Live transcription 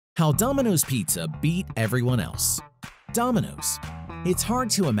How Domino's Pizza beat everyone else. Domino's. It's hard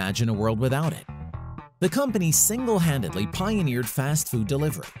to imagine a world without it. The company single-handedly pioneered fast food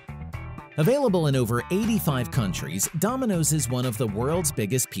delivery. Available in over 85 countries, Domino's is one of the world's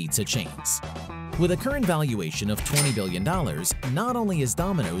biggest pizza chains. With a current valuation of $20 billion, not only is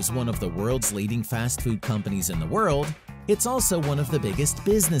Domino's one of the world's leading fast food companies in the world, it's also one of the biggest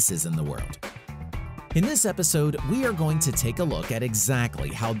businesses in the world. In this episode, we are going to take a look at exactly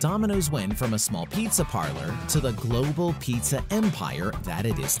how Domino's went from a small pizza parlor to the global pizza empire that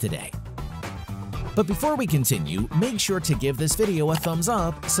it is today. But before we continue, make sure to give this video a thumbs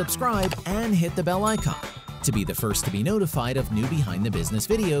up, subscribe, and hit the bell icon to be the first to be notified of new behind the business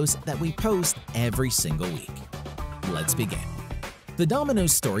videos that we post every single week. Let's begin. The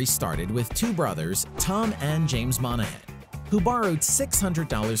Domino's story started with two brothers, Tom and James Monahan, who borrowed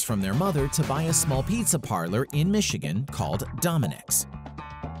 $600 from their mother to buy a small pizza parlor in Michigan called Dominos.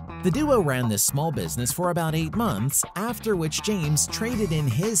 The duo ran this small business for about 8 months, after which James traded in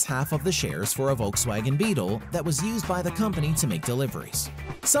his half of the shares for a Volkswagen Beetle that was used by the company to make deliveries.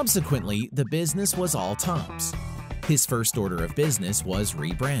 Subsequently, the business was all Tom's. His first order of business was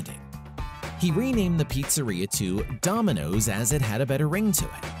rebranding. He renamed the pizzeria to Domino's as it had a better ring to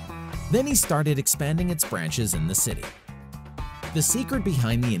it. Then he started expanding its branches in the city. The secret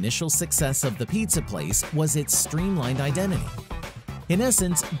behind the initial success of the pizza place was its streamlined identity. In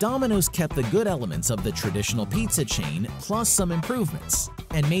essence, Domino's kept the good elements of the traditional pizza chain plus some improvements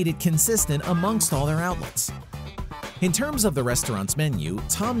and made it consistent amongst all their outlets. In terms of the restaurant's menu,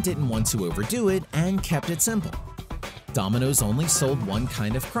 Tom didn't want to overdo it and kept it simple. Domino's only sold one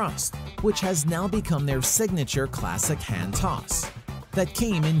kind of crust, which has now become their signature classic hand toss, that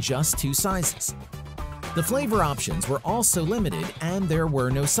came in just 2 sizes. The flavor options were also limited and there were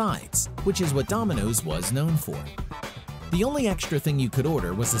no sides, which is what Domino's was known for. The only extra thing you could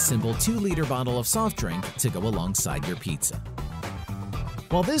order was a simple 2-liter bottle of soft drink to go alongside your pizza.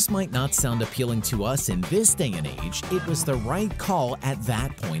 While this might not sound appealing to us in this day and age, it was the right call at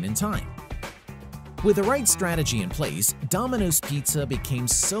that point in time. With the right strategy in place, Domino's Pizza became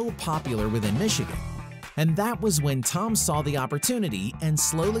so popular within Michigan, and that was when Tom saw the opportunity and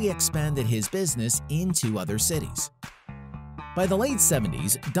slowly expanded his business into other cities. By the late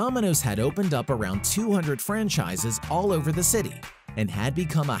 70s, Domino's had opened up around 200 franchises all over the city and had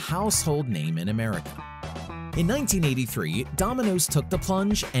become a household name in America. In 1983, Domino's took the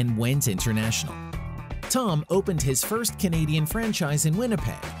plunge and went international. Tom opened his first Canadian franchise in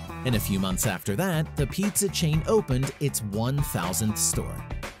Winnipeg, and a few months after that, the pizza chain opened its 1,000th store.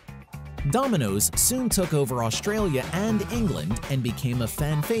 Domino's soon took over Australia and England and became a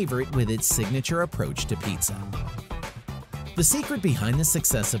fan favorite with its signature approach to pizza. The secret behind the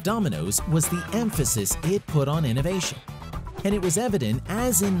success of Domino's was the emphasis it put on innovation. And it was evident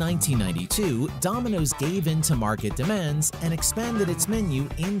as in 1992, Domino's gave in to market demands and expanded its menu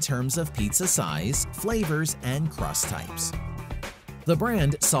in terms of pizza size, flavors, and crust types. The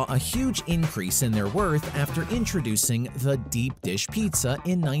brand saw a huge increase in their worth after introducing the deep dish pizza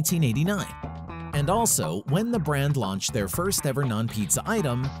in 1989, and also when the brand launched their first ever non-pizza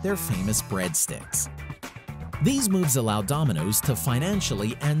item, their famous breadsticks. These moves allowed Domino's to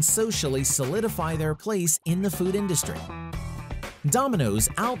financially and socially solidify their place in the food industry. Domino's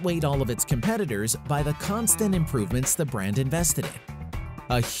outweighed all of its competitors by the constant improvements the brand invested in.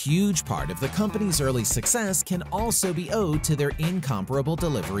 A huge part of the company's early success can also be owed to their incomparable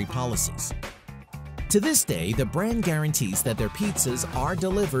delivery policies. To this day, the brand guarantees that their pizzas are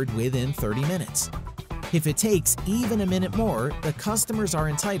delivered within 30 minutes. If it takes even a minute more, the customers are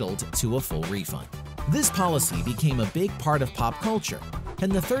entitled to a full refund. This policy became a big part of pop culture,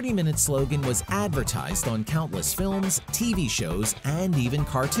 and the 30-minute slogan was advertised on countless films, TV shows, and even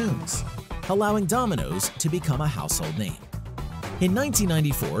cartoons, allowing Domino's to become a household name. In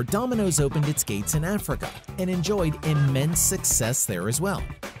 1994, Domino's opened its gates in Africa and enjoyed immense success there as well.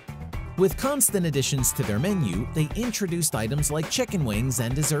 With constant additions to their menu, they introduced items like chicken wings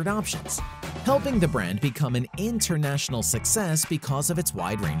and dessert options, helping the brand become an international success because of its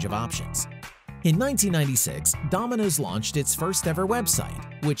wide range of options. In 1996, Domino's launched its first ever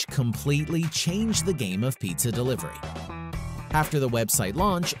website, which completely changed the game of pizza delivery. After the website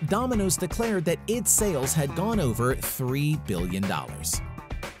launch, Domino's declared that its sales had gone over $3 billion.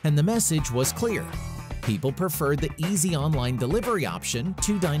 And the message was clear. People preferred the easy online delivery option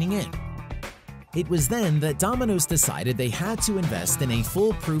to dining in. It was then that Domino's decided they had to invest in a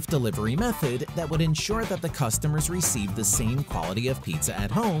foolproof delivery method that would ensure that the customers received the same quality of pizza at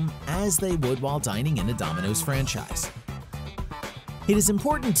home as they would while dining in a Domino's franchise. It is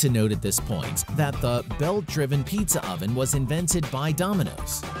important to note at this point that the belt-driven pizza oven was invented by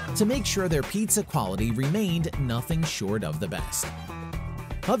Domino's to make sure their pizza quality remained nothing short of the best.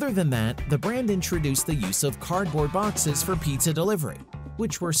 Other than that, the brand introduced the use of cardboard boxes for pizza delivery,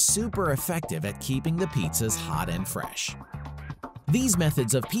 which were super effective at keeping the pizzas hot and fresh. These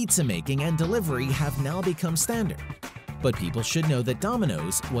methods of pizza making and delivery have now become standard, but people should know that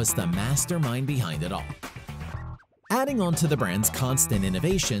Domino's was the mastermind behind it all. Adding on to the brand's constant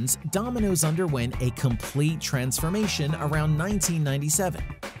innovations, Domino's underwent a complete transformation around 1997,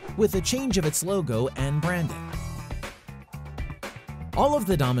 with a change of its logo and branding. All of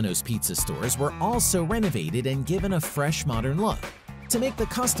the Domino's pizza stores were also renovated and given a fresh modern look to make the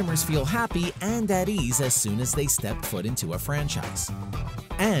customers feel happy and at ease as soon as they stepped foot into a franchise.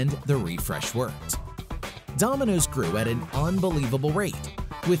 And the refresh worked. Domino's grew at an unbelievable rate,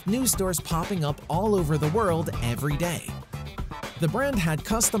 with new stores popping up all over the world every day. The brand had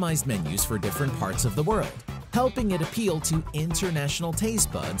customized menus for different parts of the world, helping it appeal to international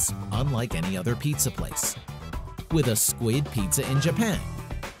taste buds unlike any other pizza place. With a squid pizza in Japan,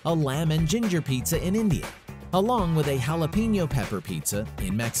 a lamb and ginger pizza in India, along with a jalapeno pepper pizza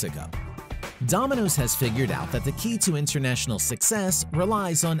in Mexico. Domino's has figured out that the key to international success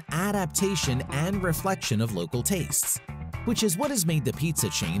relies on adaptation and reflection of local tastes, which is what has made the pizza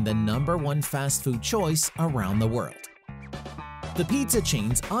chain the #1 fast food choice around the world. The pizza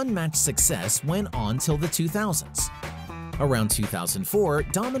chain's unmatched success went on till the 2000s. Around 2004,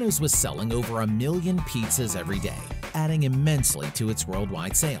 Domino's was selling over 1 million pizzas every day, adding immensely to its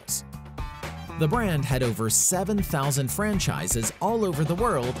worldwide sales. The brand had over 7,000 franchises all over the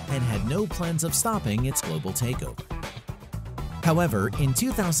world and had no plans of stopping its global takeover. However, in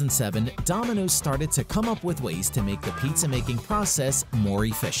 2007, Domino's started to come up with ways to make the pizza-making process more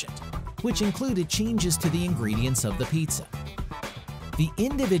efficient, which included changes to the ingredients of the pizza. The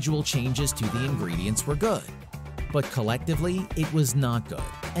individual changes to the ingredients were good, but collectively it was not good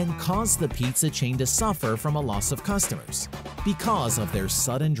and caused the pizza chain to suffer from a loss of customers because of their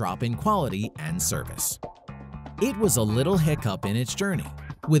sudden drop in quality and service. It was a little hiccup in its journey,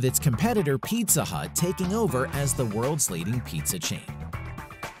 with its competitor Pizza Hut taking over as the world's leading pizza chain.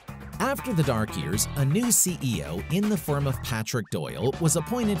 After the dark years, a new CEO in the form of Patrick Doyle was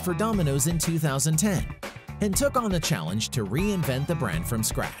appointed for Domino's in 2010 and took on the challenge to reinvent the brand from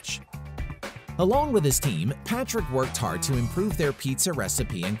scratch. Along with his team, Patrick worked hard to improve their pizza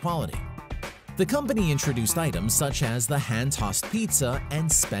recipe and quality. The company introduced items such as the hand-tossed pizza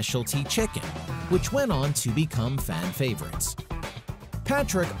and specialty chicken, which went on to become fan favorites.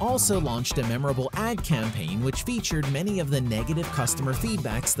 Patrick also launched a memorable ad campaign which featured many of the negative customer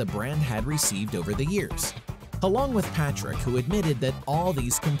feedbacks the brand had received over the years, along with Patrick, who admitted that all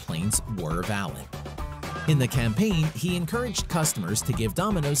these complaints were valid. In the campaign, he encouraged customers to give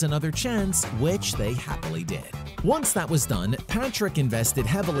Domino's another chance, which they happily did. Once that was done, Patrick invested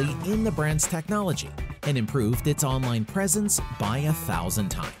heavily in the brand's technology and improved its online presence by 1,000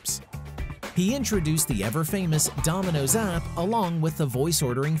 times. He introduced the ever-famous Domino's app along with the voice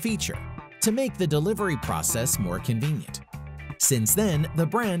ordering feature to make the delivery process more convenient. Since then, the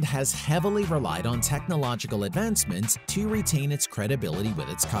brand has heavily relied on technological advancements to retain its credibility with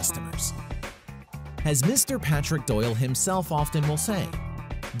its customers. As Mr. Patrick Doyle himself often will say,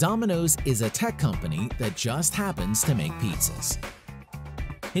 Domino's is a tech company that just happens to make pizzas.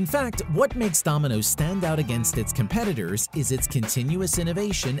 In fact, what makes Domino's stand out against its competitors is its continuous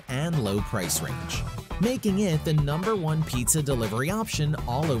innovation and low price range, making it the #1 pizza delivery option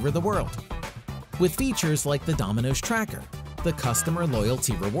all over the world. With features like the Domino's Tracker, the customer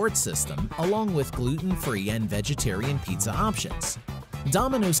loyalty reward system, along with gluten-free and vegetarian pizza options,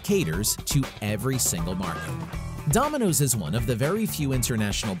 Domino's caters to every single market. Domino's is one of the very few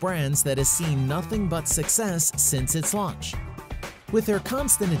international brands that has seen nothing but success since its launch. With their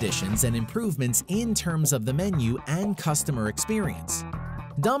constant additions and improvements in terms of the menu and customer experience,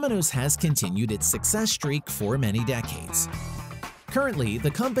 Domino's has continued its success streak for many decades. Currently,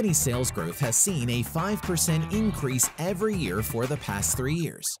 the company's sales growth has seen a 5% increase every year for the past 3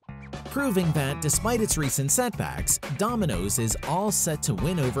 years, proving that despite its recent setbacks, Domino's is all set to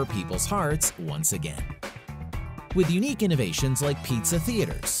win over people's hearts once again. With unique innovations like pizza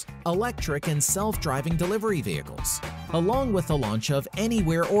theaters, electric and self-driving delivery vehicles, along with the launch of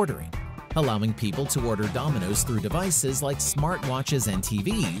anywhere ordering, allowing people to order Domino's through devices like smartwatches and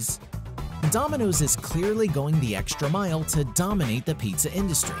TVs, Domino's is clearly going the extra mile to dominate the pizza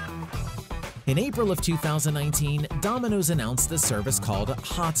industry. In April of 2019, Domino's announced a service called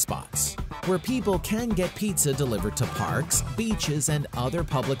Hotspots, where people can get pizza delivered to parks, beaches, and other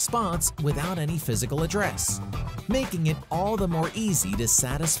public spots without any physical address, making it all the more easy to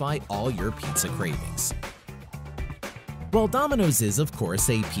satisfy all your pizza cravings. While Domino's is, of course,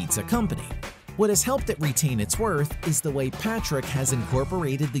 a pizza company, what has helped it retain its worth is the way Patrick has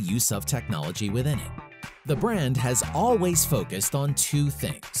incorporated the use of technology within it. The brand has always focused on two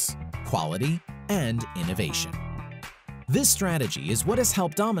things: quality and innovation. This strategy is what has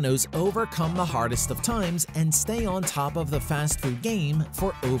helped Domino's overcome the hardest of times and stay on top of the fast food game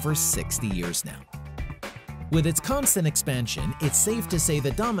for over 60 years now. With its constant expansion, it's safe to say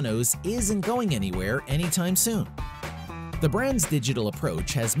that Domino's isn't going anywhere anytime soon. The brand's digital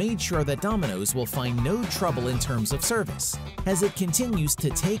approach has made sure that Domino's will find no trouble in terms of service as it continues to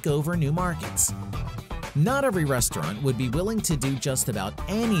take over new markets. Not every restaurant would be willing to do just about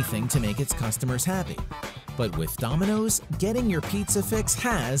anything to make its customers happy. But with Domino's, getting your pizza fix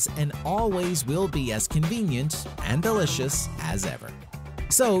has and always will be as convenient and delicious as ever.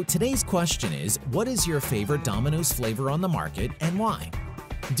 So today's question is, what is your favorite Domino's flavor on the market and why?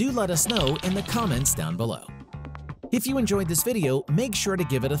 Do let us know in the comments down below. If you enjoyed this video, make sure to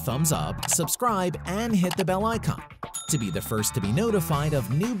give it a thumbs up, subscribe, and hit the bell icon to be the first to be notified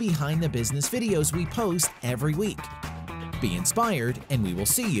of new behind-the-business videos we post every week. Be inspired, and we will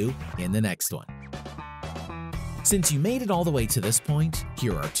see you in the next one. Since you made it all the way to this point,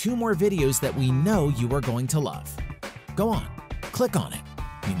 here are 2 more videos that we know you are going to love. Go on, click on it.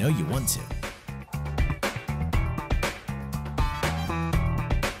 You know you want to.